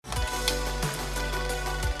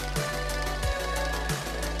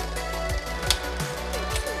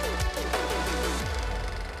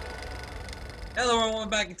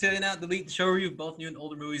back to In Out Delete, the show review of both new and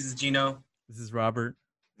older movies. This is Gino. This is Robert.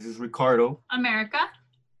 This is Ricardo. America.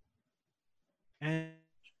 And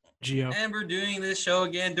Gio. And we're doing this show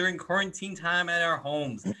again during quarantine time at our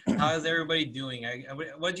homes. How is everybody doing?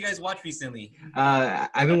 What did you guys watch recently?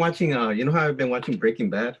 I've been watching, you know how I've been watching Breaking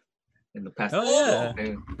Bad in the past? Oh,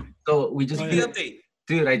 yeah. So we just, Give me the update.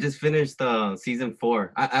 dude, I just finished season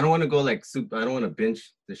 4. I don't want to go like super, I don't want to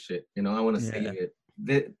binge this shit, you know, I want to save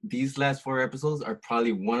it. These last 4 episodes are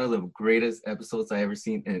probably one of the greatest episodes I ever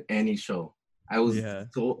seen in any show. I was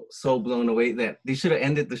so blown away that they should have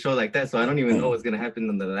ended the show like that. So I don't even know what's gonna happen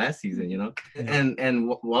in the last season, you know. And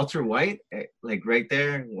Walter White, like right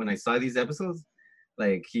there when I saw these episodes,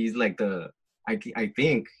 like he's like I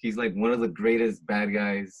think he's like one of the greatest bad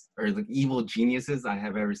guys or the evil geniuses I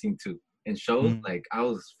have ever seen too. In shows, like I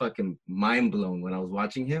was fucking mind blown when I was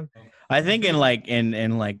watching him. I think in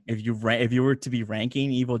if you were to be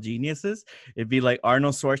ranking evil geniuses, it'd be like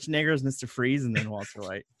Arnold Schwarzenegger as Mr. Freeze and then Walter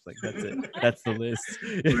White. Like that's it. That's the list.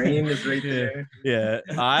 Brain is right there. Yeah.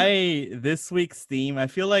 This week's theme, I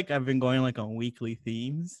feel like I've been going like on weekly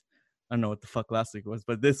themes. I don't know what the fuck last week was,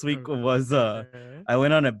 but this week was I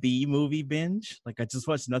went on a B movie binge. Like I just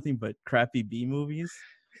watched nothing but crappy B movies.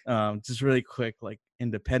 Just really quick, like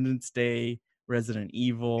Independence Day, Resident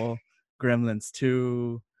Evil, Gremlins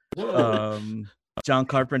 2, John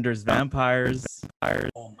Carpenter's Vampires.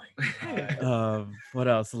 Oh my god. What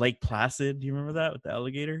else? Lake Placid. Do you remember that with the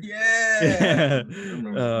alligator? Yeah.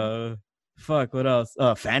 Fuck. What else?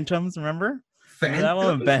 Phantoms. Remember? Phantom? That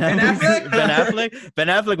one. Ben Affleck. Ben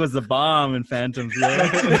Affleck was the bomb in Phantoms.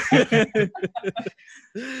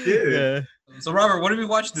 Yeah. So Robert, what did we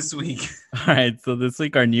watch this week? All right, so this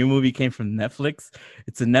week our new movie came from Netflix.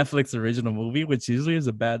 It's a Netflix original movie, which usually is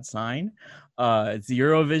a bad sign. It's the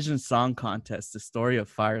Eurovision Song Contest, the story of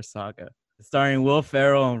Fire Saga, starring Will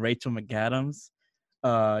Ferrell and Rachel McAdams,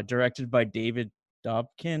 directed by David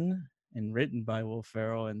Dobkin and written by Will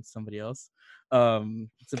Ferrell and somebody else.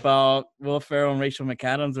 It's about Will Ferrell and Rachel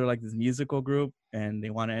McAdams. They're like this musical group, and they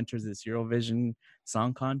want to enter this Eurovision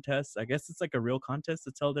Song Contest. I guess it's like a real contest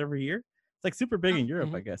that's held every year. It's like super big in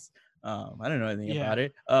Europe, I guess. I don't know anything about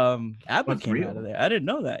it. ABBA came out of there. I didn't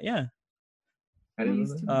know that. Yeah. I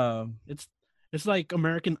didn't know that. It's like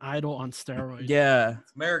American Idol on steroids. Yeah.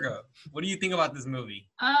 America, what do you think about this movie?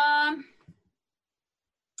 I'm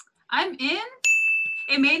in.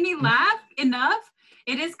 It made me laugh enough.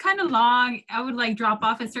 It is kind of long. I would like drop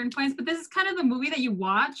off at certain points, but this is kind of the movie that you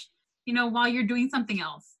watch, you know, while you're doing something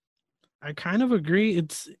else. I kind of agree.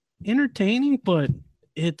 It's entertaining, but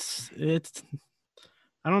it's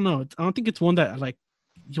I don't know. I don't think it's one that like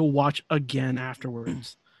you'll watch again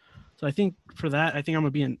afterwards. So I think for that, I think I'm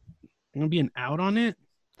gonna be an out on it.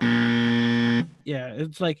 Yeah,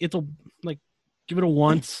 it's like give it a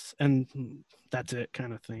once and that's it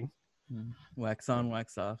kind of thing. Wax on,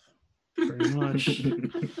 wax off. Pretty much.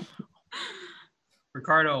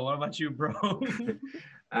 Ricardo, what about you, bro?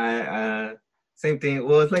 Same thing.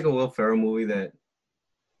 Well, it's like a Will Ferrell movie that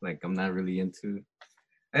like I'm not really into.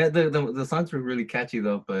 The songs were really catchy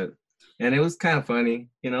though, and it was kind of funny,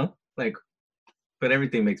 you know, like, but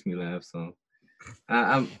everything makes me laugh. So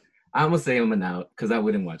I'm gonna say I'm an out because I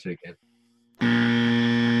wouldn't watch it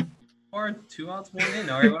again. Or 2 outs, 1 in.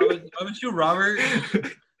 All right, what about you, Robert?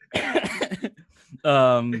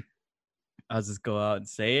 I'll just go out and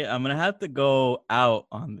say it. I'm gonna have to go out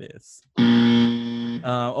on this.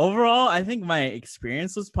 Overall, I think my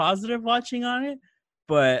experience was positive watching on it.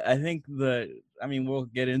 But I think we'll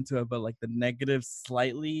get into it, but like the negatives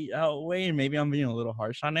slightly outweigh, and maybe I'm being a little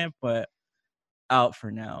harsh on it, but out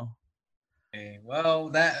for now. Okay, well,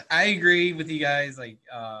 that I agree with you guys. Like,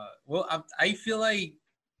 I feel like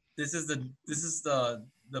this is the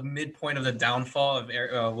midpoint of the downfall of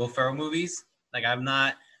Will Ferrell movies. Like,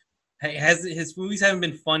 his movies haven't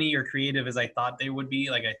been funny or creative as I thought they would be.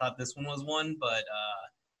 Like, I thought this one was one, but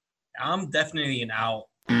I'm definitely an out.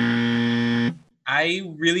 I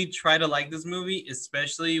really try to like this movie,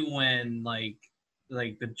 especially when like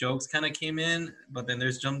the jokes kind of came in, but then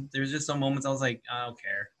there's just some moments I was like, I don't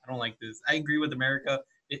care, I don't like this. I agree with America.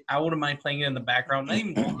 I wouldn't mind playing it in the background, not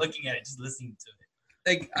even looking at it, just listening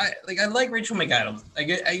to it. I like Rachel McAdams.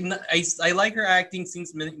 I like her acting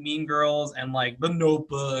since Mean Girls and like The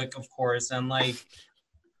Notebook, of course, and like,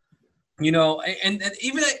 you know, and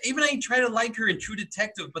even I try to like her in True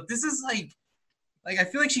Detective, but this is like I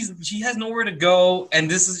feel like she has nowhere to go, and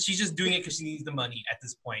she's just doing it because she needs the money at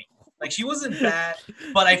this point. Like, she wasn't bad,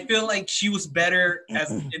 but I feel like she was better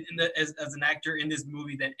as an actor in this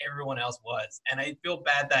movie than everyone else was, and I feel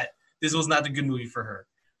bad that this was not a good movie for her.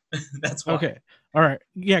 That's why. Okay, all right,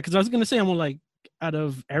 yeah, because I was gonna say out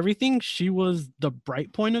of everything, she was the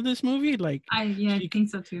bright point of this movie. Like, I she- think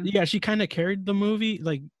so too. yeah, she kind of carried the movie.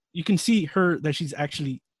 Like, you can see her that she's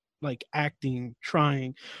actually like acting,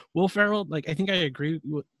 trying. Will Ferrell, like, I think I agree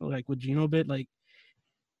with Gino a bit. Like,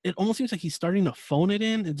 it almost seems like he's starting to phone it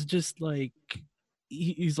in. It's just like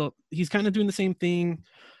he's kind of doing the same thing.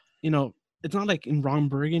 You know, it's not like in Ron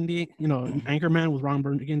Burgundy. You know, in Anchorman with Ron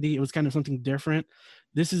Burgundy, it was kind of something different.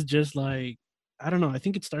 This is just like, I don't know. I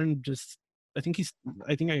think it's starting to just. I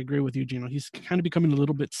think I agree with you, Gino. He's kind of becoming a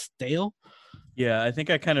little bit stale. Yeah, I think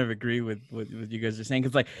I kind of agree with what you guys are saying,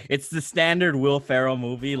 because like it's the standard Will Ferrell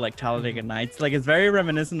movie, like Talladega Nights. Like it's very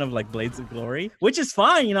reminiscent of like Blades of Glory, which is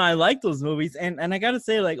fine. You know, I like those movies, and I gotta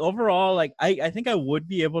say, like overall, like I think I would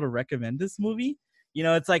be able to recommend this movie. You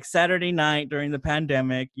know, it's like Saturday night during the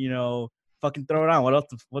pandemic. You know, fucking throw it on. What else?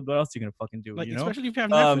 What else are you gonna fucking do? Like, You know, especially if you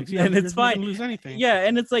have Netflix, and it's you're fine. not gonna lose anything. Yeah,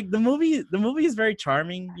 and it's like the movie is very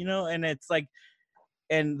charming. You know, and it's like.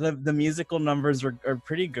 And the musical numbers are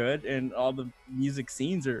pretty good, and all the music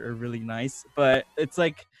scenes are really nice, but it's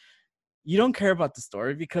like you don't care about the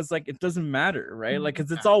story because like it doesn't matter, right? Like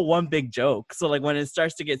because it's all one big joke. So like when it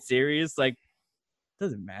starts to get serious, like it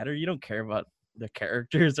doesn't matter. You don't care about the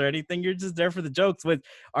characters or anything. You're just there for the jokes, which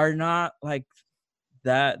are not like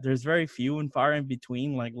that. There's very few and far in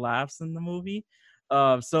between like laughs in the movie.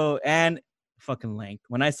 So and fucking length.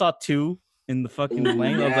 When I saw 2 in the fucking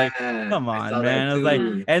lane. I was like, come on, man. I was like,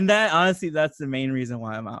 and that honestly, that's the main reason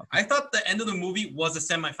why I'm out. I thought the end of the movie was a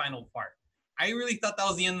semifinal part. I really thought that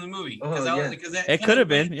was the end of the movie because it could have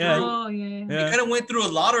been, yeah. Oh yeah. It kind of went through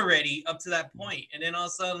a lot already up to that point, and then all of a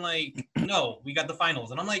sudden, like, no, we got the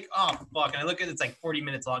finals, and I'm like, oh fuck! And I look at it, it's like 40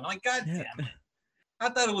 minutes long. I'm like, god damn it! I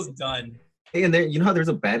thought it was done. Hey, and there, you know how there's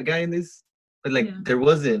a bad guy in this, but like there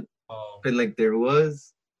wasn't, but like there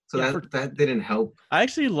was. So that didn't help. I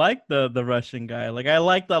actually like the Russian guy. Like I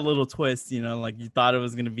like that little twist, you know, like you thought it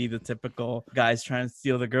was gonna be the typical guys trying to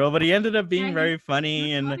steal the girl, but he ended up being very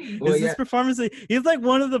funny. And his performance, he's like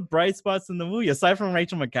one of the bright spots in the movie, aside from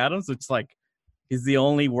Rachel McAdams, which like he's the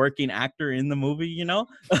only working actor in the movie, you know.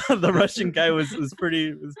 The Russian guy was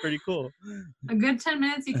pretty cool. A good 10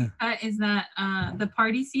 minutes you can cut is that the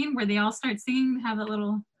party scene where they all start singing, have that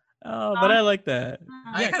little. Oh, but I like that.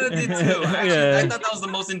 I kind of did too. I thought that was the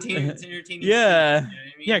most entertaining. Yeah, scene, you know I mean?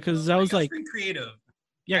 Yeah, because that was like creative.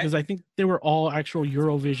 Yeah, because I think they were all actual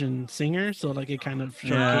Eurovision singers, so like it kind of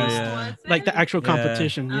showcased like the actual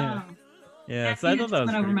competition. Yeah. Yeah, so I thought that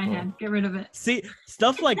was over my cool. head. Get rid of it. See,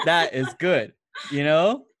 stuff like that is good. You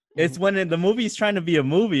know, it's when the movie's trying to be a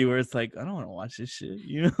movie where it's like I don't want to watch this shit.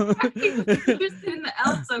 You know, interested in the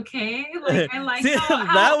elves, okay? Like I like how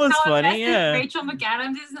that was funny. Yeah, Rachel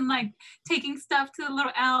McAdams is and like taking stuff to the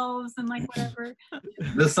little elves and like whatever.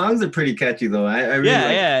 The songs are pretty catchy though. I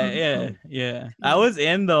really yeah. I was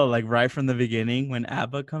in though, like right from the beginning when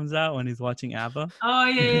ABBA comes out when he's watching ABBA. Oh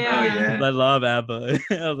yeah. I love ABBA.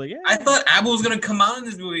 I was like, yeah. I thought ABBA was gonna come out in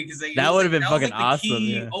this movie because that would have been fucking awesome. The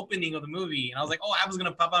key opening of the movie, and I was like, oh, ABBA's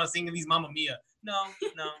gonna pop out and sing these Mamma Mia. No.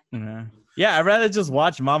 Yeah, I'd rather just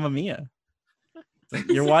watch Mamma Mia.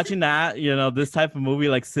 You're watching that, you know, this type of movie,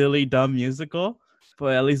 like silly, dumb musical,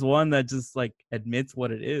 but at least one that just like admits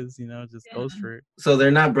what it is, you know, just goes for it. So they're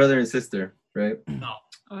not brother and sister, right? No.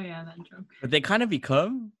 Oh yeah, that joke. But they kind of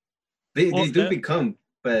become. They do become,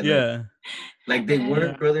 but yeah, like they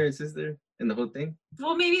weren't brother and sister in the whole thing.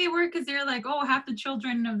 Well, maybe they were because they're like, oh, half the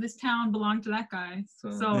children of this town belong to that guy.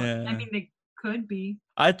 So I mean, they could be.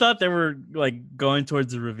 I thought they were like going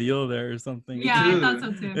towards a reveal there or something. Yeah, I thought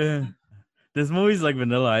so too. Yeah. This movie's like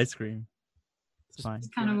vanilla ice cream. It's fine. It's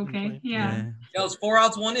kind of okay. Yeah. That was 4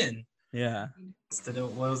 outs, 1 in. Yeah.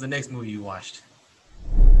 What was the next movie you watched?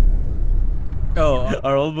 Oh,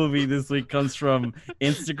 our old movie this week comes from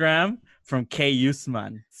Instagram from K.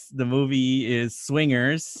 Usman. The movie is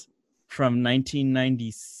Swingers from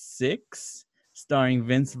 1996, starring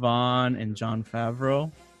Vince Vaughn and Jon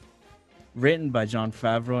Favreau. Written by Jon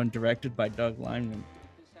Favreau and directed by Doug Liman.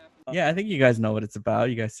 Yeah, I think you guys know what it's about.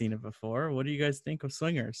 You guys seen it before. What do you guys think of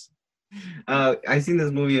Swingers? I've seen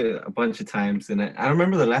this movie a bunch of times, and I don't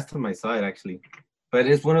remember the last time I saw it actually. But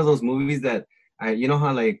it's one of those movies that you know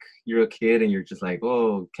how like you're a kid and you're just like,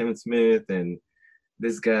 oh, Kevin Smith and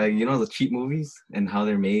this guy, you know, the cheap movies and how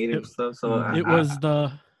they're made and stuff. So it was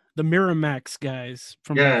the Miramax guys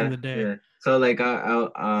from back in the day. Yeah. So like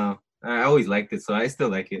I always liked it, so I still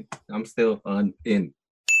like it. I'm still in.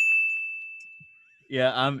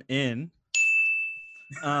 Yeah, I'm in.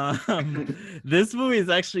 This movie is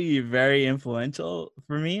actually very influential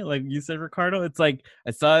for me. Like you said, Ricardo, it's like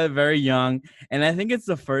I saw it very young, and I think it's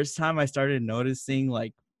the first time I started noticing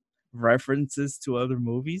like references to other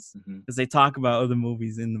movies because they talk about other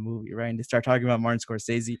movies in the movie, right? And they start talking about Martin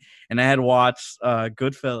Scorsese. And I had watched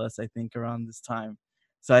Goodfellas, I think, around this time.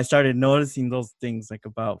 So I started noticing those things like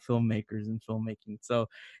about filmmakers and filmmaking. So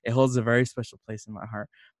it holds a very special place in my heart.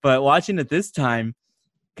 But watching it this time,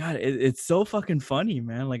 God, it's so fucking funny,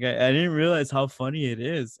 man. Like I didn't realize how funny it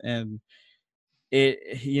is. And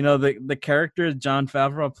it, you know, the character Jon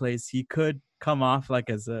Favreau plays, he could come off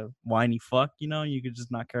like as a whiny fuck, you know, you could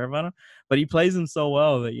just not care about him. But he plays him so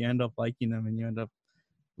well that you end up liking him, and you end up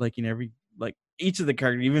liking each of the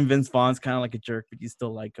characters. Even Vince Vaughn's kind of like a jerk, but you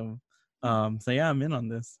still like him. So yeah, I'm in on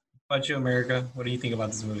this. What about you, America? What do you think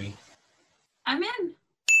about this movie? I'm in.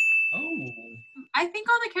 Oh, I think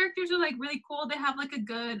all the characters are like really cool. They have like a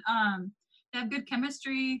good they have good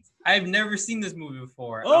chemistry. I've never seen this movie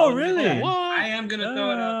before. Oh, really? I am gonna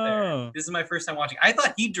throw it out there. Oh. This is my first time watching. I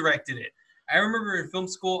thought he directed it. I remember in film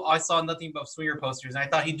school, I saw nothing but swinger posters, and I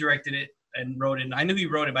thought he directed it and wrote it. And I knew he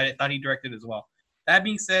wrote it, but I thought he directed it as well. That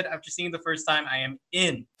being said, after seeing it the first time, I am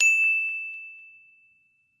in.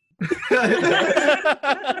 I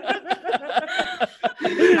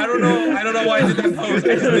don't know why I did that pose. I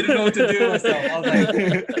just didn't know what to do with myself. I was like,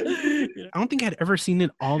 I don't think I'd ever seen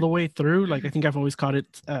it all the way through. Like I think I've always caught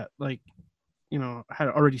it like, you know, had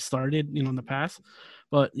already started, you know, in the past.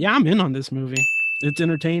 But yeah, I'm in on this movie. It's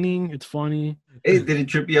entertaining. It's funny. Hey, did it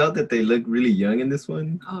trip you out that they look really young in this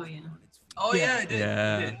one? Oh yeah. oh yeah, I did.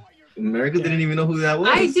 Yeah. I did. America didn't even know who that was.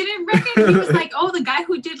 I didn't reckon he was like, oh, the guy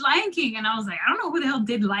who did Lion King. And I was like, I don't know who the hell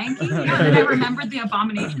did Lion King. And then I remembered the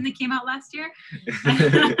Abomination that came out last year.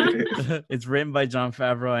 It's written by Jon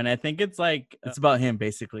Favreau, and I think it's about him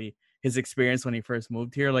basically. His experience when he first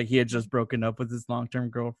moved here, like he had just broken up with his long-term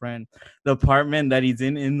girlfriend. The apartment that he's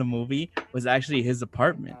in the movie was actually his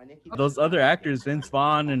apartment. Those other actors, Vince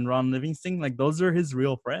Vaughn and Ron Livingston, like those are his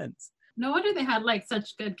real friends. No wonder they had like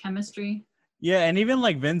such good chemistry. Yeah, and even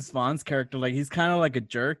like Vince Vaughn's character, like he's kind of like a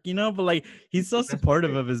jerk, you know, but like he's so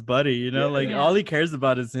supportive of his buddy, you know, like all he cares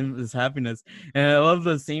about is his happiness. And I love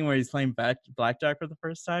the scene where he's playing blackjack for the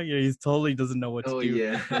first time. You know, he totally doesn't know what to do.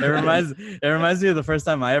 Yeah. It reminds me of the first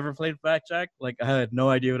time I ever played blackjack. Like I had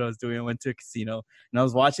no idea what I was doing. I went to a casino and I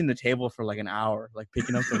was watching the table for like an hour, like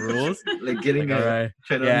picking up the rules. Like getting like, all right.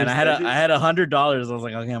 Yeah, and I had $100. I was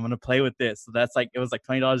like, okay, I'm gonna play with this. So that's like it was like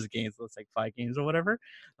 $20 a game, so it's like 5 games or whatever.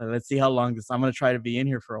 Like, let's see how long I'm gonna try to be in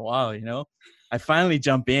here for a while, you know. I finally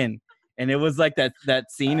jump in, and it was like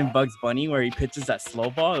that scene in Bugs Bunny where he pitches that slow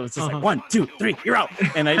ball. It was just like 1, 2, 3, you're out.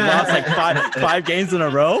 And I lost like five games in a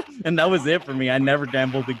row, and that was it for me. I never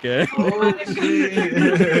gambled again.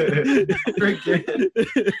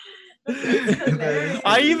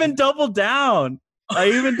 I even doubled down.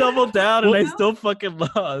 And I still fucking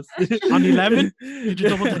lost. On 11? Did you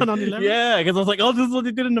double down on 11? Yeah, because I was like, oh, this is what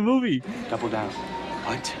they did in the movie. Double down.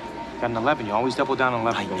 What? Got an 11. You always double down on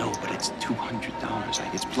 11. I know, but it's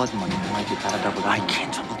 $200. It's blood money. Like you gotta double down. I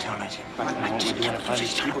can't double down on you. I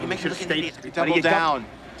just can't. You make sure to stay. Double down.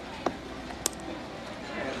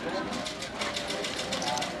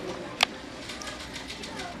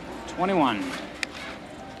 $21.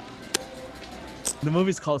 The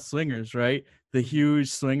movie's called Swingers, right? The huge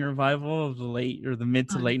swing revival of the mid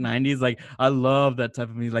to late 90s. Like, I love that type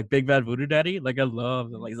of music. Like Big Bad Voodoo Daddy. Like, I love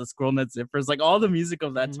like the Squirrel Nut Zippers. Like all the music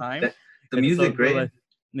of that time. The music, so great. Like,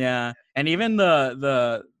 yeah, and even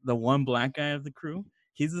the one black guy of the crew,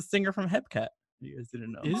 he's the singer from Hepcat. You guys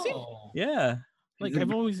didn't know? Is he? Yeah. Like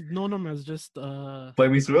I've always known him as just Boy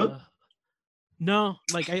Meets World? No,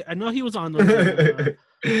 like I know he was on that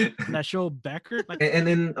show Becker. Like, and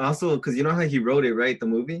then also because you know how he wrote it, right? The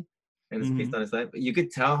movie, and it's based on his life. But you could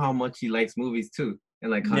tell how much he likes movies too, and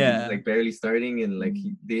like how he's like barely starting, and like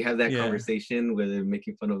they have that conversation where they're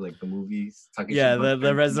making fun of like the movies, talking. Yeah,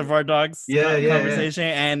 the Reservoir Dogs. Conversation,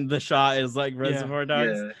 and the shot is like Reservoir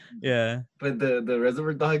Dogs. Yeah. But the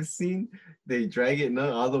Reservoir Dogs scene, they drag it not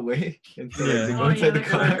all the way until they go inside the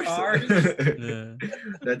car.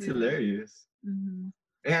 That's hilarious. Mm-hmm.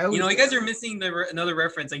 Yeah, you know, you guys are missing another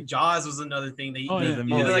reference. Like Jaws was another thing. They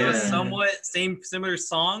like a somewhat similar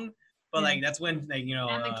song, but like that's when like you know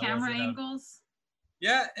and the camera angles.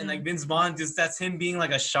 Yeah, and like Vince Vaughn, that's him being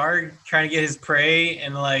like a shark trying to get his prey,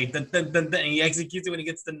 and like and he executes it when he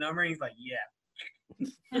gets the number. And he's like, yeah,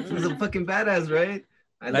 he's a fucking badass, right?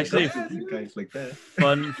 Actually, guys like that.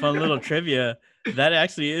 Fun little trivia. That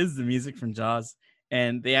actually is the music from Jaws.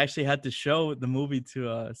 And they actually had to show the movie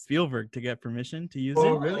to Spielberg to get permission to use it.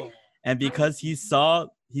 Oh, really? And because he saw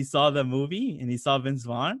the movie and he saw Vince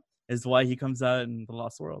Vaughn, is why he comes out in The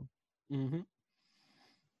Lost World. Mm-hmm.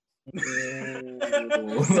 You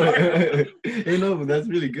know, but that's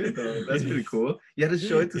really good though. That's pretty cool. You had to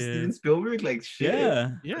show it to Yeah. Steven Spielberg, like shit.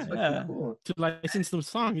 Yeah. Yeah. That's fucking Yeah. cool. To license the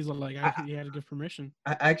song, he's like, he had to give permission.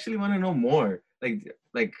 I actually want to know more. Like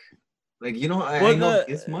you know, I Well, know the-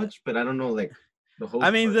 this much, but I don't know like the whole.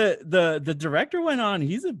 I mean, part. the director went on.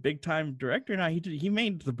 He's a big time director now. He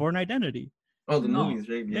made The Bourne Identity. the No. movies,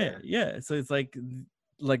 right? Yeah. So it's like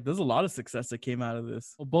there's a lot of success that came out of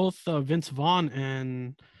this. Well, both Vince Vaughn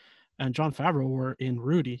and John Favreau were in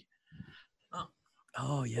Rudy.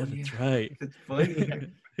 Oh yeah, Oh, that's yeah. right. It's funny.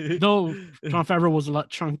 Though John Favreau was a lot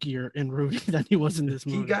chunkier in Rudy than he was in this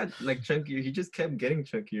movie. He got like chunkier. He just kept getting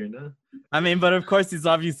chunkier now. I mean, but of course he's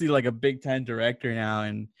obviously like a big time director now,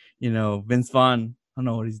 and you know Vince Vaughn. I don't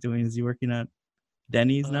know what he's doing. Is he working at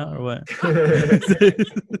Denny's now or what?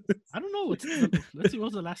 I don't know. Let's see, what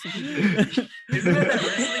was the last thing he did? Isn't it that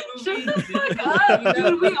wrestling movie? Shut the fuck up,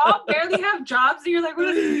 dude. We all barely have jobs, and you're like, what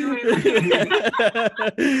is he doing?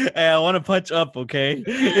 Hey, I want to punch up, okay?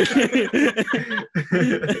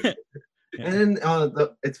 And then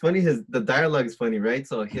it's funny. The dialogue is funny, right?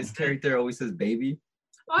 So his character always says "baby."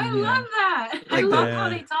 Oh, I Yeah. love that. I Like love the- how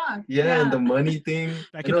they talk. Yeah, and the money thing.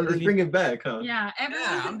 Back You in know, the let's bring it back, huh? Yeah,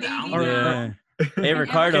 everyone's I'm a down. baby now. Yeah. Hey, And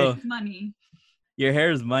Ricardo, everyone's money. your hair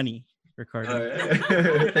is money, Ricardo.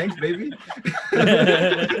 Alright. Thanks, baby.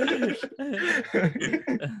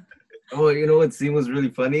 Oh, you know what scene was really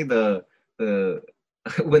funny? The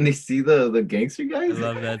when they see the gangster I guys.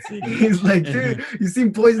 love that scene. He's like, dude, you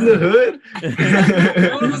seen Poison the Hood?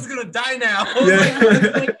 One of us gonna die now.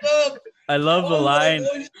 Yeah. I love the Oh, line.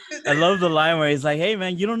 oh, shit. I love the line where he's like, "Hey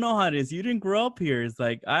man, you don't know how it is. You didn't grow up here." It's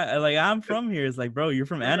like I'm from here. It's like, bro, you're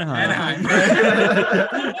from Anaheim. Anaheim.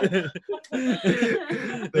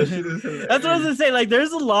 That shit is That's what I was gonna say. Like,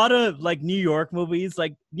 there's a lot of like New York movies.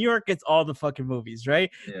 Like, New York gets all the fucking movies, right?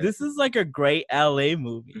 Yeah. This is like a great LA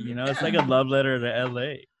movie. You know, it's like a love letter to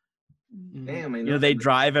LA. Damn, I You know, they that.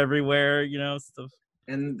 drive everywhere. You know, stuff.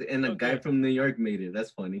 And a guy Okay. from New York made it.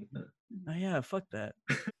 That's funny. Oh yeah, fuck that.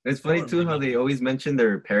 It's funny too how they always mention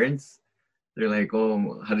their parents. They're like,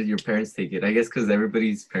 "Oh, how did your parents take it?" I guess because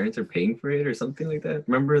everybody's parents are paying for it or something like that.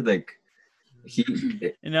 Remember, like he.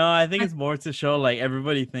 You know, I think it's more to show like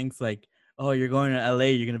everybody thinks like, oh, you're going to LA,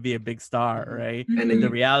 you're gonna be a big star, right? And then The you,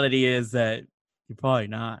 reality is that you're probably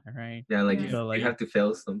not, right? yeah, like Yeah. So, you like, have to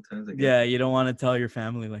fail sometimes. I guess. Yeah, you don't want to tell your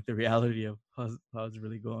family like the reality of how it's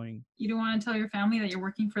really going. You don't want to tell your family that you're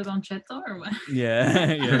working for Don Cheto or what?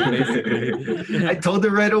 Yeah, yeah, basically. I told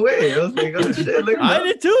her right away. I was like, "Oh shit!" Look, I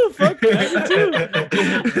did too. Fuck, I did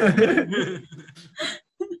too.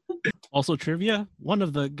 Also, trivia: one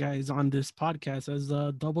of the guys on this podcast has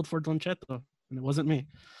doubled for Don Cheto, and it wasn't me.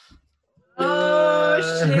 Oh,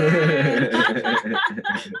 shit.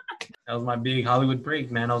 That was my big Hollywood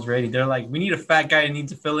break, man. I was ready. They're like, we need a fat guy to need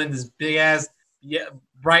to fill in this big ass,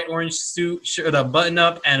 bright orange suit, shirt, a button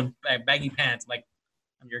up, and baggy pants. Like,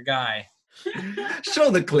 I'm your guy. Show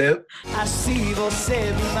the clip.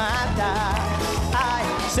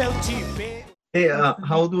 Hey, how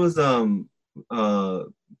old was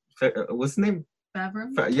what's his name?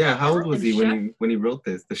 Favreau? Yeah, how old was The he when he wrote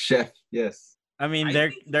this? The chef, yes. I mean, I their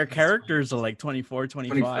think their he's- characters are like 24,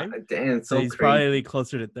 25. Damn, So so he's crazy. probably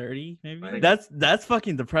closer to 30, maybe. Right. That's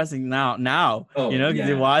fucking depressing now. Oh, You know, because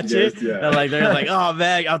you yeah. watch Yes, it, yeah. and like they're like, oh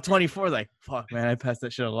man, I'm 24. Like, fuck, man, I passed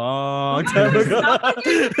that shit a long time ago. Stop with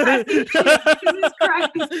your depressing shit, Jesus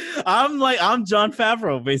Christ. I'm John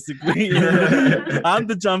Favreau, basically. You know? I'm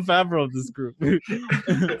the John Favreau of this group.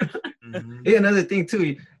 Mhm. Hey, another thing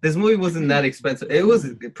too. This movie wasn't that expensive. It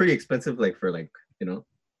was pretty expensive, like for like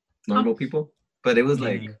normal people. But it was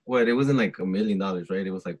like Mhm. what? It wasn't like $1 million, right?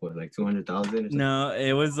 It was like what, like 200,000? No,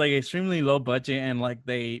 it was like extremely low budget, and like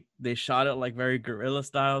they shot it like very guerrilla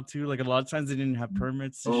style too. Like a lot of times they didn't have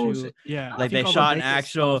permits to Oh, shoot. shit. Yeah, I Like think they all the shot in basic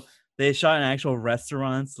actual stuff- they shot in actual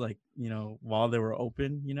restaurants, like while they were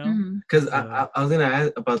open. Mhm. Because I was gonna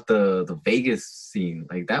ask about the Vegas scene.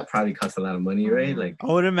 Like that probably cost a lot of money, right? Like I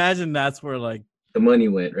would imagine that's where like the money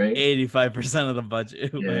went, right? 85% of the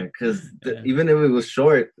budget Yeah, went. because Yeah. even if it was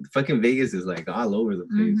short, fucking Vegas is like all over the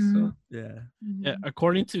place. So Yeah. Yeah,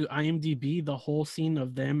 according to IMDb, the whole scene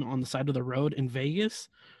of them on the side of the road in Vegas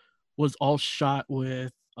was all shot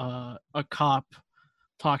with a cop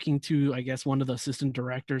talking to, I guess, one of the assistant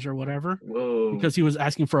directors or whatever, whoa. because he was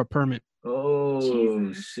asking for a permit. Oh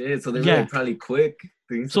Jesus. shit! So they were Yeah. like probably quick.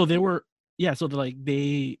 Things. So they were, yeah. So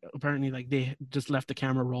they apparently like they just left the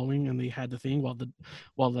camera rolling and they had the thing while the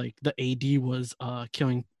AD was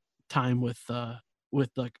killing time with the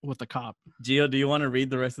cop. Gio, do you want to read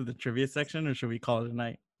the rest of the trivia section, or should we call it a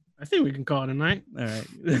night? I think we can call it a night. All right.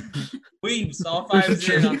 Weebs, all five in on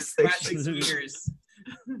Trivia Classic section. Speakers.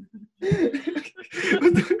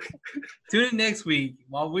 Tune in next week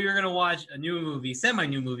while we are gonna watch a new movie,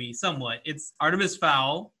 semi-new movie, somewhat. It's Artemis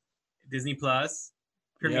Fowl, Disney Plus,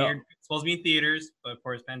 premiered. Yep. Supposed to be in theaters, but of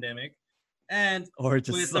course, pandemic. And Or it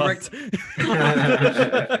just with the sucked.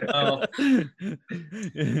 Oh.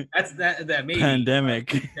 that's that maybe Pandemic.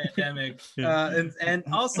 pandemic. And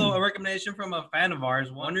also a recommendation from a fan of ours,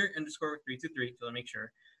 Wonder_323, to make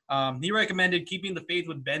sure. He recommended Keeping the Faith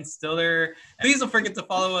with Ben Stiller. Please don't forget to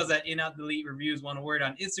follow us at In-Out-Delete Reviews, one word,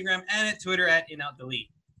 on Instagram and at Twitter at In-Out-Delete.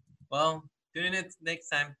 Well, tune in next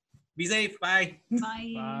time. Be safe. Bye.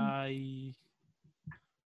 Bye. Bye.